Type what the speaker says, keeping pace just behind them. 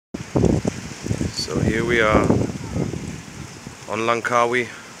So here we are on Langkawi.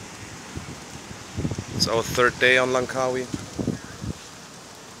 It's our third day on Langkawi,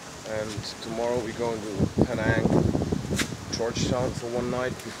 and tomorrow we're going to Penang, Georgetown for one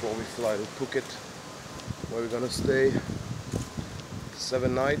night before we fly to Phuket, where we're gonna stay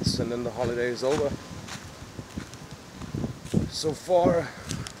 7 nights, and then the holiday is over. So far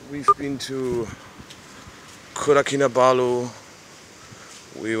we've been to Kota Kinabalu.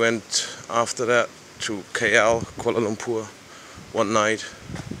 We went after that to KL, Kuala Lumpur, one night.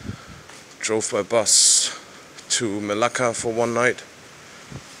 Drove by bus to Melaka for one night,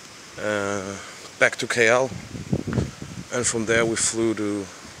 back to KL, and from there we flew to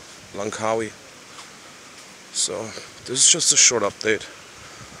Langkawi. So this is just a short update.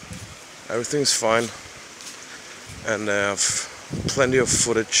 Everything's fine, and I have plenty of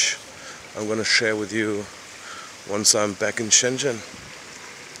footage I'm gonna share with you once I'm back in Shenzhen.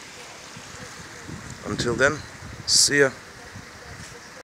 Until then, see ya.